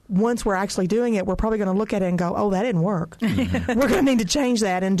 once we're actually doing it, we're probably going to look at it and go, oh, that didn't work. We're going to need to change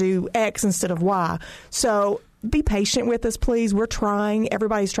that and do X instead of Y. So be patient with us, please. We're trying.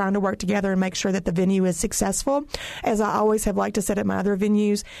 Everybody's trying to work together and make sure that the venue is successful. As I always have liked to say at my other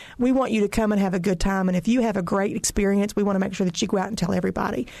venues, we want you to come and have a good time. And if you have a great experience, we want to make sure that you go out and tell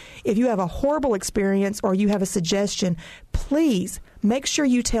everybody. If you have a horrible experience or you have a suggestion, please make sure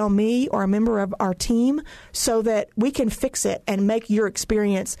you tell me or a member of our team so that we can fix it and make your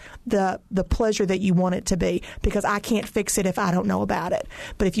experience the pleasure that you want it to be, because I can't fix it if I don't know about it.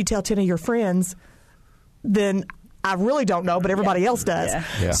 But if you tell 10 of your friends, then I really don't know, but everybody else does. Yeah.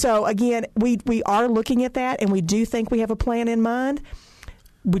 Yeah. So, again, we are looking at that, and we do think we have a plan in mind.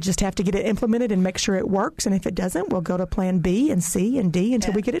 We just have to get it implemented and make sure it works. And if it doesn't, we'll go to plan B and C and D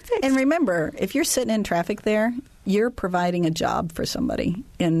until we get it fixed. And remember, if you're sitting in traffic there, you're providing a job for somebody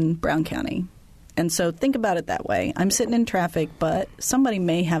in Brown County. And so think about it that way. I'm sitting in traffic, but somebody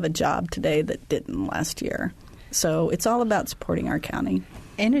may have a job today that didn't last year. So it's all about supporting our county.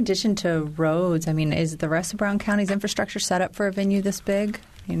 In addition to roads, is the rest of Brown County's infrastructure set up for a venue this big?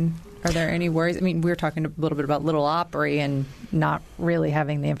 Are there any worries? We were talking a little bit about Little Opry and not really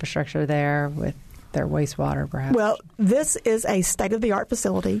having the infrastructure there with their wastewater, perhaps. Well, this is a state-of-the-art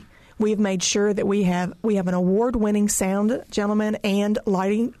facility. We've made sure that we have an award-winning sound gentleman and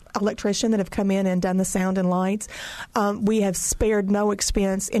lighting electrician that have come in and done the sound and lights. We have spared no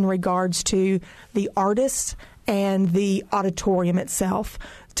expense in regards to the artists and the auditorium itself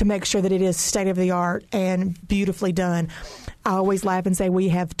to make sure that it is state-of-the-art and beautifully done. I always laugh and say we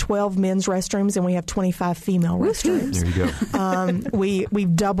have 12 men's restrooms and we have 25 female restrooms. There you go.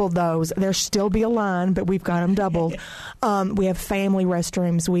 We've doubled those. There'll still be a line, but we've got them doubled. We have family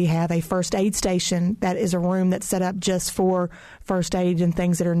restrooms. We have a first aid station that is a room that's set up just for first aid and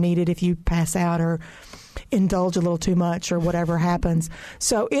things that are needed if you pass out or indulge a little too much or whatever happens.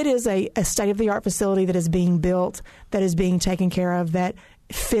 So it is a state-of-the-art facility that is being built, that is being taken care of, that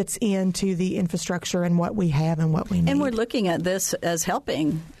fits into the infrastructure and what we have and what we need. And we're looking at this as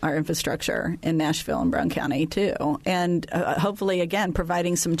helping our infrastructure in Nashville and Brown County, too. And hopefully, again,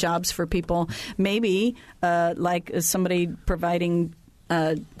 providing some jobs for people, maybe like somebody providing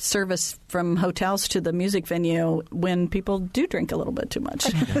service from hotels to the music venue when people do drink a little bit too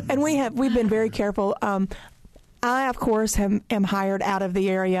much. And we've been very careful. I, of course, am hired out of the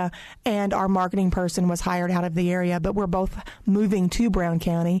area, and our marketing person was hired out of the area, but we're both moving to Brown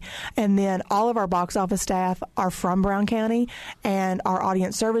County. And then all of our box office staff are from Brown County, and our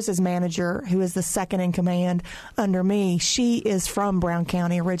audience services manager, who is the second in command under me, she is from Brown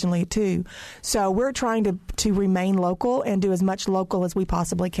County originally, too. So we're trying to remain local and do as much local as we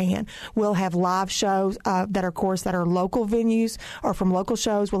possibly can. We'll have live shows that are local venues or from local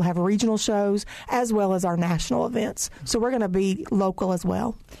shows. We'll have regional shows as well as our national events. So we're going to be local as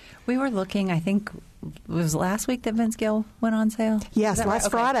well. We were looking, I think, was last week that Vince Gill went on sale? Yes,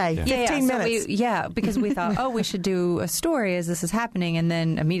 last Friday. Yeah. 15 minutes. Because we thought, we should do a story as this is happening, and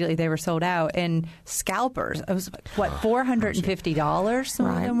then immediately they were sold out. And scalpers, it was, $450 some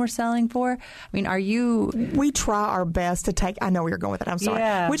of them were selling for? I mean, We try our best to take, I know where you're going with it, I'm sorry.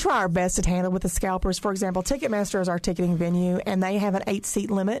 Yeah. We try our best to handle with the scalpers. For example, Ticketmaster is our ticketing venue, and they have an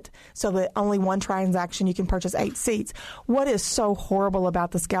 8-seat limit, so that only one transaction you can purchase 8 seats. What is so horrible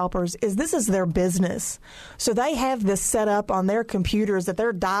about the scalpers is this is their business. So they have this set up on their computers that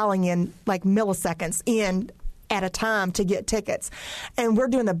they're dialing in like milliseconds in at a time to get tickets. And we're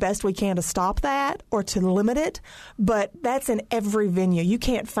doing the best we can to stop that or to limit it, but that's in every venue. You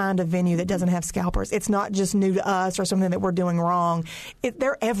can't find a venue that doesn't have scalpers. It's not just new to us or something that we're doing wrong.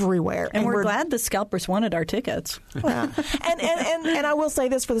 They're everywhere. And we're glad the scalpers wanted our tickets. Well, and I will say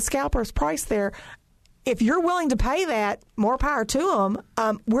this for the scalpers price there. If you're willing to pay that, more power to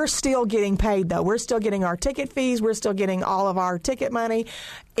them. We're still getting paid, though. We're still getting our ticket fees. We're still getting all of our ticket money.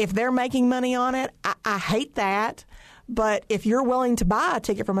 If they're making money on it, I hate that. But if you're willing to buy a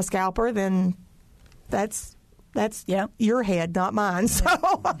ticket from a scalper, then that's your head, not mine. So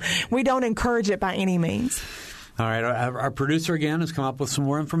we don't encourage it by any means. All right, our producer again has come up with some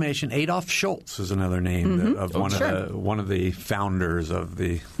more information. Adolf Schultz is another name of one of the founders of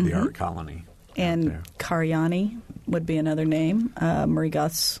the art colony. And Karyani would be another name. Marie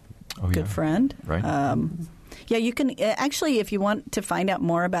Goth's good friend. Right. You can actually, if you want to find out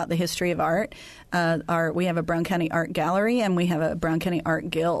more about the history of art, we have a Brown County Art Gallery and we have a Brown County Art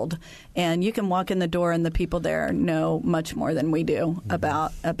Guild, and you can walk in the door and the people there know much more than we do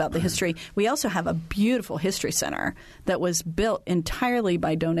about the history. We also have a beautiful history center that was built entirely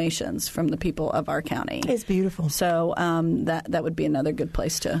by donations from the people of our county. It's beautiful. So that would be another good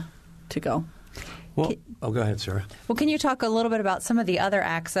place to go. Well, go ahead, Sarah. Well, can you talk a little bit about some of the other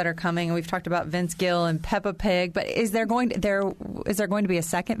acts that are coming? We've talked about Vince Gill and Peppa Pig, but is there going to be a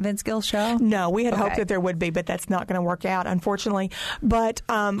second Vince Gill show? No, we had hoped that there would be, but that's not going to work out, unfortunately. But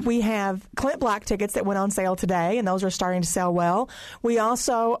we have Clint Black tickets that went on sale today, and those are starting to sell well. We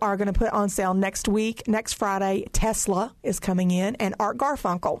also are going to put on sale next Friday. Tesla is coming in, and Art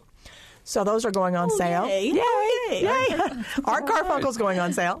Garfunkel. So those are going on sale. Yay. Yay. Art Garfunkel's going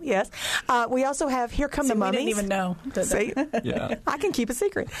on sale, yes. We also have Here Come the Mummies. We didn't even know. See? Yeah. I can keep a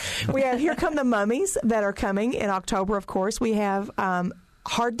secret. We have Here Come the Mummies that are coming in October, of course. We have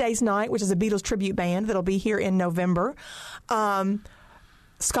Hard Day's Night, which is a Beatles tribute band that'll be here in November.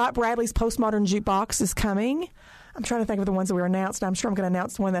 Scott Bradley's Postmodern Jukebox is coming. I'm trying to think of the ones that were announced. I'm sure I'm going to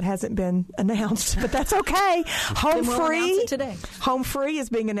announce one that hasn't been announced, but that's okay. Home Free today. Home Free is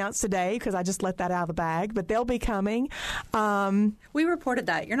being announced today because I just let that out of the bag, but they'll be coming. We reported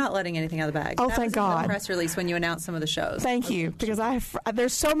that. You're not letting anything out of the bag. Oh, that thank was God. In the press release when you announced some of the shows. Thank you, because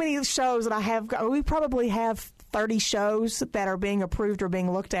there's so many shows that I have. We probably have 30 shows that are being approved or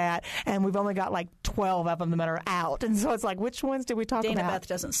being looked at, and we've only got like 12 of them that are out. And so it's like, which ones did we talk about? Dana Beth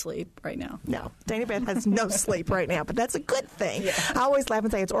doesn't sleep right now. No, Dana Beth has no sleep right now, but that's a good thing. Yeah. I always laugh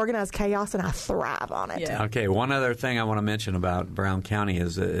and say it's organized chaos, and I thrive on it. Yeah. Okay, one other thing I want to mention about Brown County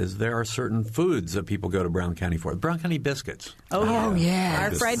is there are certain foods that people go to Brown County for. Brown County biscuits. Oh, yeah.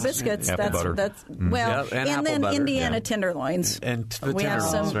 Our fried biscuits. Apple butter. And then butter. Indiana tenderloins. And the we have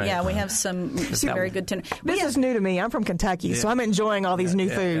tenderloins, some. right. Yeah, we have some very good tenderloins. This is new to me. I'm from Kentucky, so I'm enjoying all these new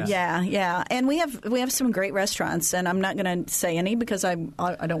foods. Yeah, and we have some great restaurants, and I'm not going to say any because I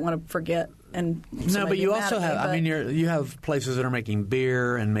don't want to forget. And no, but you also have. I mean, you have places that are making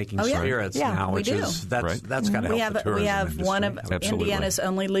beer and making spirits now, which is that's got to help the tourism We have industry. one of Absolutely. Indiana's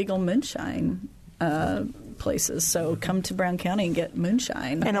only legal moonshine places. So come to Brown County and get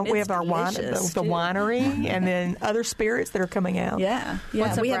moonshine. And we have our wine, the winery, and then other spirits that are coming out. Yeah.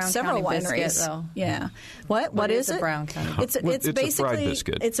 What's a we Brown have several County wineries. biscuit, though? Yeah. What is a it? Brown County? It's basically a fried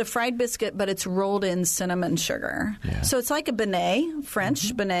biscuit. It's a fried biscuit, but it's rolled in cinnamon sugar. Yeah. So it's like a beignet,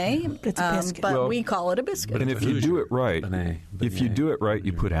 French beignet. It's a biscuit. But we call it a biscuit. And if you do it right, Beignet.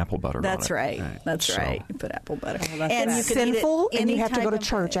 you put apple butter That's on it. right. That's right. You put apple butter. that's and It's you can eat it sinful, and you any have to go time to of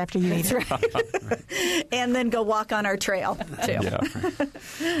church day. after you eat it. That's right. And then go walk on our trail, too.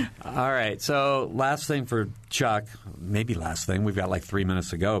 Yeah. All right. So last thing for Chuck, maybe last thing. We've got like 3 minutes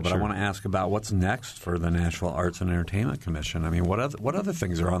to go, but I want to ask about what's next for the Nashville Arts and Entertainment Commission. I mean, what other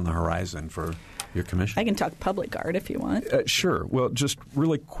things are on the horizon for your commission? I can talk public art if you want. Sure. Well, just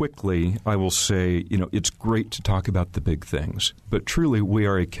really quickly, I will say, it's great to talk about the big things, but truly we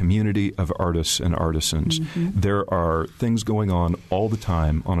are a community of artists and artisans. Mm-hmm. There are things going on all the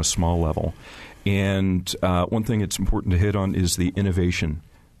time on a small level. And one thing it's important to hit on is the innovation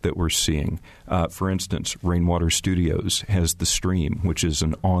that we're seeing. For instance, Rainwater Studios has The Stream, which is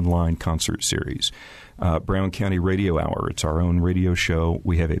an online concert series. Brown County Radio Hour, it's our own radio show.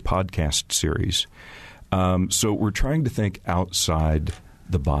 We have a podcast series. So we're trying to think outside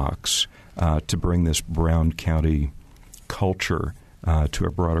the box to bring this Brown County culture to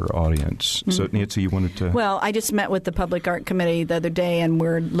a broader audience. So, Nancy, you wanted to... Well, I just met with the Public Art Committee the other day, and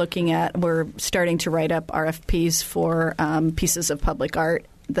we're starting to write up RFPs for pieces of public art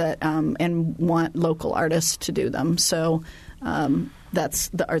that and want local artists to do them. So that's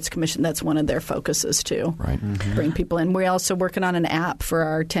the Arts Commission. That's one of their focuses, too. Right. Bring people in. We're also working on an app for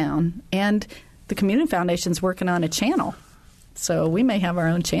our town, and the Community Foundation's working on a channel. So we may have our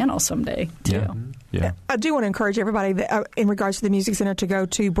own channel someday, too. Yeah. I do want to encourage everybody that, in regards to the Music Center to go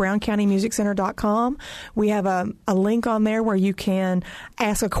to browncountymusiccenter.com. We have a link on there where you can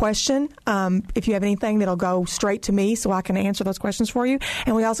ask a question. If you have anything, that'll go straight to me so I can answer those questions for you.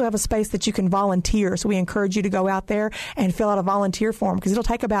 And we also have a space that you can volunteer. So we encourage you to go out there and fill out a volunteer form because it'll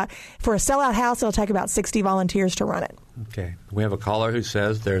take for a sellout house, it'll take about 60 volunteers to run it. Okay. We have a caller who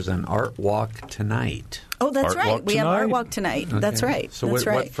says there's an art walk tonight. Oh, that's Art right. walk We have tonight? Art Walk tonight. Okay. That's right. So that's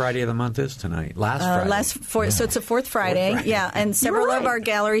what Friday of the month is tonight? Last Friday. So it's a fourth Friday. Yeah, and several of our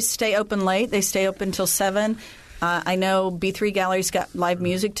galleries stay open late. They stay open till 7. I know B3 Gallery's got live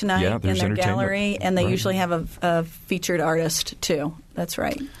music tonight in there's their entertainment. gallery, and they Right. usually have a featured artist, too. That's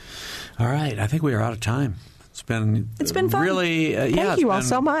right. All right. I think we are out of time. It's been fun. Really, Thank you all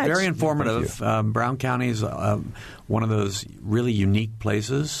so much. Very informative. Brown County is one of those really unique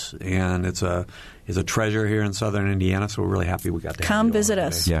places, and it's a treasure here in southern Indiana. So we're really happy we got to Come have you visit on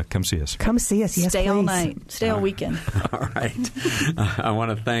us. today. Yeah, come see us. Come see us. Yes, Stay all please. night. Stay all weekend. All right. I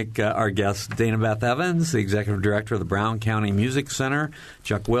want to thank our guest, Dana Beth Evans, the Executive Director of the Brown County Music Center,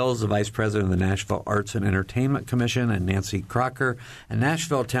 Chuck Wills, the Vice President of the Nashville Arts and Entertainment Commission, and Nancy Crocker, a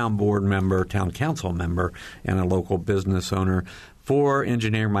Nashville Town Board member, Town Council member, and a local business owner. For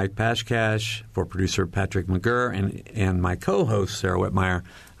engineer Mike Pashkash, for producer Patrick McGurr, and my co-host Sarah Whitmire,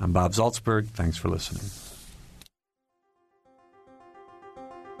 I'm Bob Zaltzberg. Thanks for listening.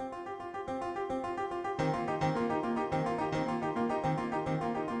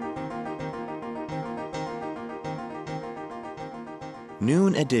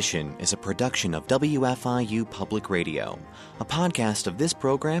 Noon Edition is a production of WFIU Public Radio. A podcast of this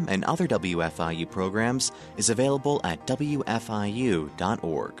program and other WFIU programs is available at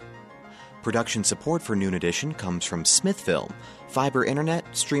WFIU.org. Production support for Noon Edition comes from Smithville, fiber internet,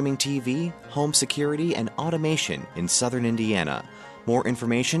 streaming TV, home security, and automation in southern Indiana. More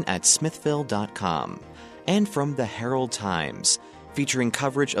information at smithville.com. And from the Herald Times, featuring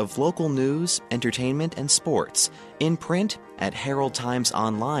coverage of local news, entertainment, and sports in print at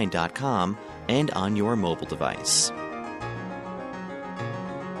heraldtimesonline.com and on your mobile device.